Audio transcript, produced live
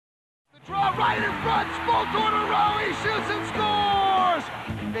Right in front, Spoltore to row, he shoots and scores!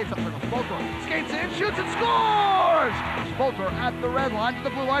 Skates up circle, Spoltore skates in, shoots and scores! Spoltore at the red line to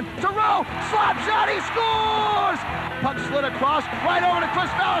the blue line, to row, slap shot, he scores! Puck slid across, right over to Chris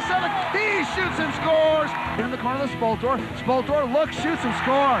Valasevic, he shoots and scores! In the corner of Spoltore, Spoltore looks, shoots and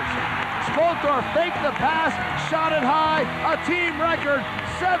scores! Spoltore faked the pass, shot it high, a team record,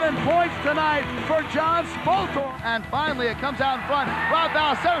 7 points tonight for John Spoltore. And finally, it comes out in front. Rob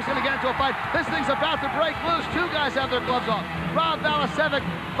Valasevic's going to get into a fight. This thing's about to break loose. Two guys have their gloves on. Rob Valasevic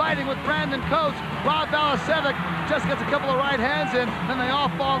fighting with Brandon Coates. Rob Valasevic just gets a couple of right hands in, then they all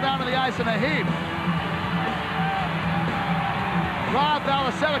fall down to the ice in a heap. Rob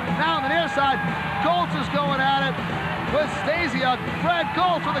Valasevic now on the near side. Goltz is going at it with Stasiuk. Brad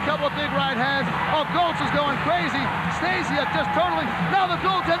Goltz with a couple of big right hands. Oh, Goltz is going crazy. Stasiuk just totally. Now the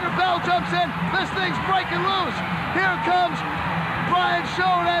goaltender Bell jumps in. This thing's breaking loose. Here comes Brian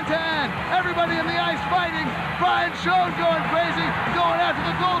Schoen end-to-end. Everybody in the ice fighting. Brian Schoen going crazy, going after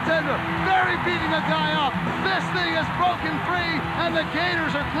the goaltender. Barry beating a guy up. This thing is broken free, and the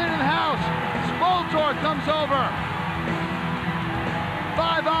Gators are cleaning house. Spoltore comes over.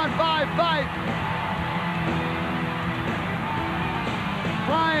 5-on-5 fight.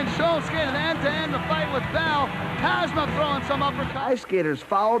 Brian Schoen skated end-to-end to fight with Bell. Kazma throwing some uppercuts. Ice skaters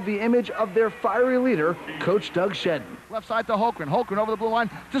followed the image of their fiery leader, Coach Doug Shedden. Left side to Holgren. Holgren over the blue line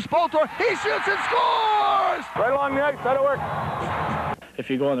to Spoltore. He shoots and scores! Right along the ice, that'll work. If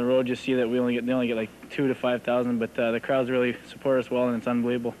you go on the road, you see that they only get like 2,000 to 5,000, but the crowds really support us well, and it's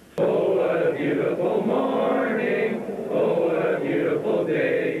unbelievable. Oh, what a beautiful morning. Oh, what a beautiful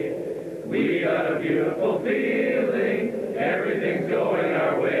day. We got a beautiful feeling. Everything's going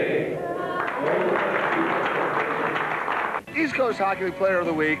our way. East Coast Hockey League Player of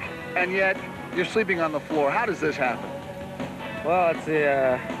the Week, and yet you're sleeping on the floor. How does this happen? Well, it's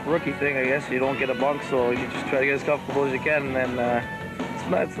a rookie thing, I guess. You don't get a bunk, so you just try to get as comfortable as you can, and then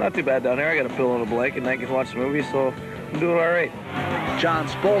it's not too bad down here. I got a pillow and a blanket, and I can watch the movie, so I'm doing all right. John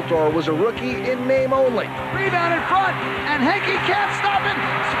Spoltore was a rookie in name only. Rebound in front, and Henke can't stop it.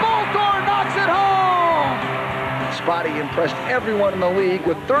 Spoltore knocks it home. Spotty impressed everyone in the league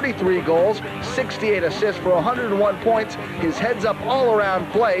with 33 goals, 68 assists for 101 points. His heads-up all-around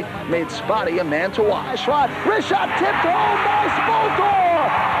play made Spotty a man to watch. Wrist shot tipped home by Spoltore.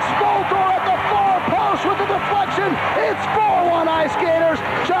 Spoltore at the far post with the deflection. It's 4-1 Ice Gators.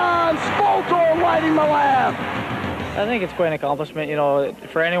 John Spoltore lighting the lamp. I think it's quite an accomplishment. You know,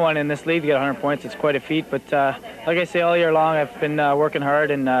 for anyone in this league to get 100 points, it's quite a feat. But like I say, all year long, I've been working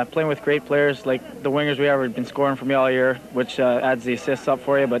hard and playing with great players like the wingers we have been scoring for me all year, which adds the assists up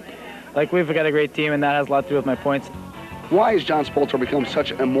for you. But like we've got a great team, and that has a lot to do with my points. Why has John Spoltore become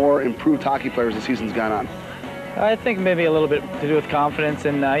such a more improved hockey player as the season's gone on? I think maybe a little bit to do with confidence,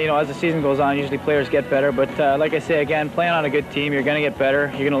 and you know, as the season goes on, usually players get better. But like I say again, playing on a good team, you're going to get better.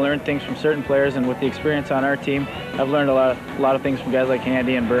 You're going to learn things from certain players, and with the experience on our team, I've learned a lot of things from guys like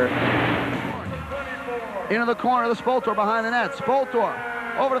Handy and Burr. Into the corner of the Spoltore behind the net. Spoltore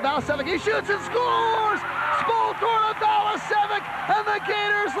over to Valasevic. He shoots and scores! Spoltore to Valasevic, and the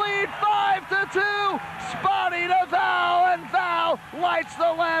Gators lead 5-2. Spotty to Val, and Val lights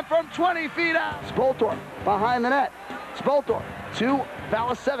the lamp from 20 feet out. Spoltore behind the net. Spoltore to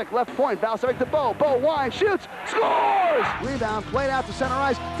Valasevic, left point. Valasevic to Bo. Bo winds, shoots, scores! Rebound played out to center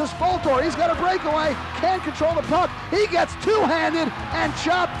ice to Spoltore. He's got a breakaway, can't control the puck. He gets two-handed and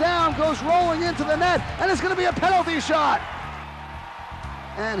chopped down, goes rolling into the net, and it's going to be a penalty shot.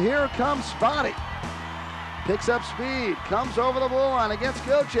 And here comes Spotty. Picks up speed, comes over the blue line against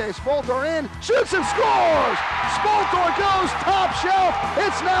Gauthier. Spoltore in, shoots and scores! Spoltore goes top shelf.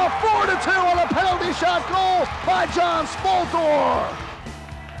 It's now 4-2 on a penalty shot goal by John Spoltore.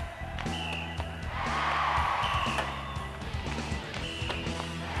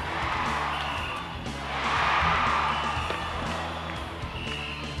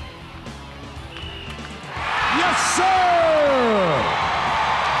 Yes, sir!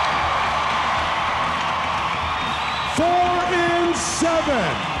 4-7.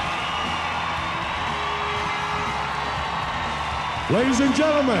 Ladies and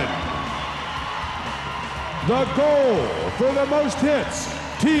gentlemen, the goal for the most hits,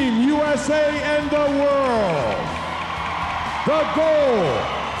 Team USA and the world. The goal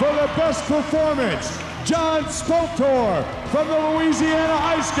for the best performance, John Spoltore from the Louisiana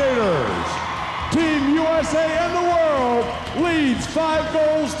Ice Gators. Team USA and the world leads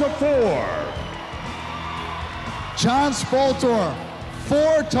 5-4. John Spoltore,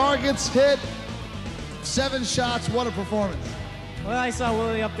 4 targets hit, 7 shots. What a performance. Well, I saw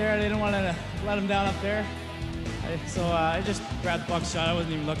Willie up there. I didn't want to let him down up there. So I just grabbed the puck shot. I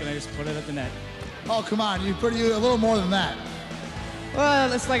wasn't even looking. I just put it at the net. Oh, come on. You put you a little more than that.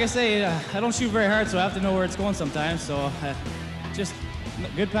 Well, it's like I say, I don't shoot very hard, so I have to know where it's going sometimes. So just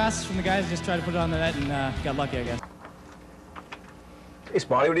good passes from the guys. Just try to put it on the net and got lucky, I guess. Hey,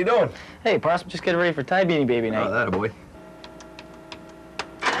 Spotty, what are you doing? Hey, Pross, just getting ready for Tie Beanie Baby night. Oh, that a boy.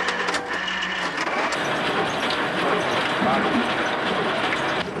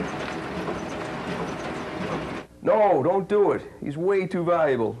 No, don't do it. He's way too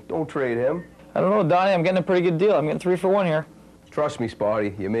valuable. Don't trade him. I don't know, Donnie. I'm getting a pretty good deal. I'm getting 3 for 1 here. Trust me,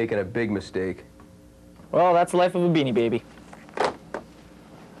 Spotty, you're making a big mistake. Well, that's the life of a Beanie Baby.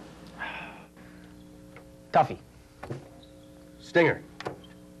 Tuffy. Stinger.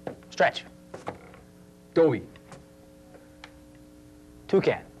 Stretch. Dobie.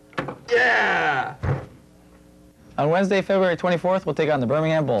 Toucan. Yeah! On Wednesday, February 24th, we'll take on the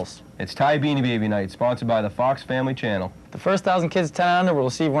Birmingham Bulls. It's Tie Beanie Baby Night, sponsored by the Fox Family Channel. The first 1,000 kids 10 and under will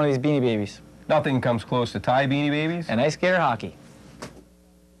receive one of these Beanie Babies. Nothing comes close to Tie Beanie Babies. And ice skater hockey.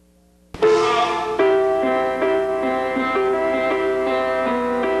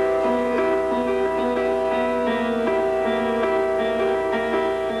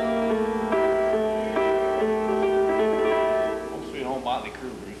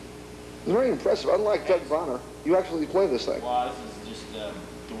 It's very impressive. Unlike Doug Bonner, you actually play this thing. Well, this is just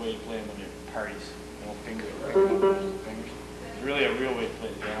the way you play them when you're parties. No fingers. It's really a real way to play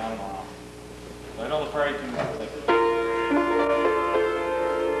the game. I don't know how. But I know the party team like it.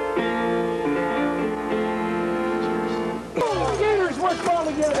 Gators work well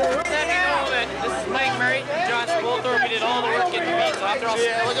together. Let me know that this is Mike Murray and John Spoltore. We did all the work in the beat, so after all, look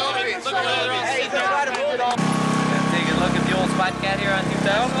at they're all sitting there. Take a look at the old SpotCat here on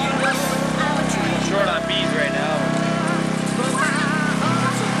 2000. I'm short on bees right now.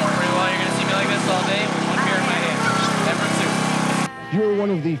 Pretty well, you're going to see me like this all day with one beer in my hand. Never two. You were one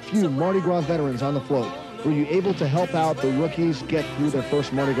of the few Mardi Gras veterans on the float. Were you able to help out the rookies get through their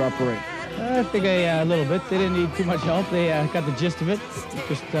first Mardi Gras parade? I think a little bit. They didn't need too much help. They got the gist of it.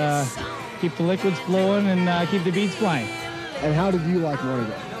 Just keep the liquids flowing and keep the beads flying. And how did you like Mardi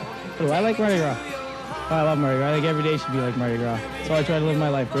Gras? Oh, I like Mardi Gras. Oh, I love Mardi Gras. I think every day should be like Mardi Gras. So I try to live my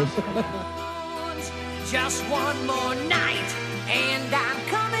life, Bruce. Just one more night, and I'm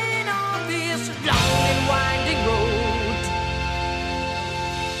coming on this long and wide.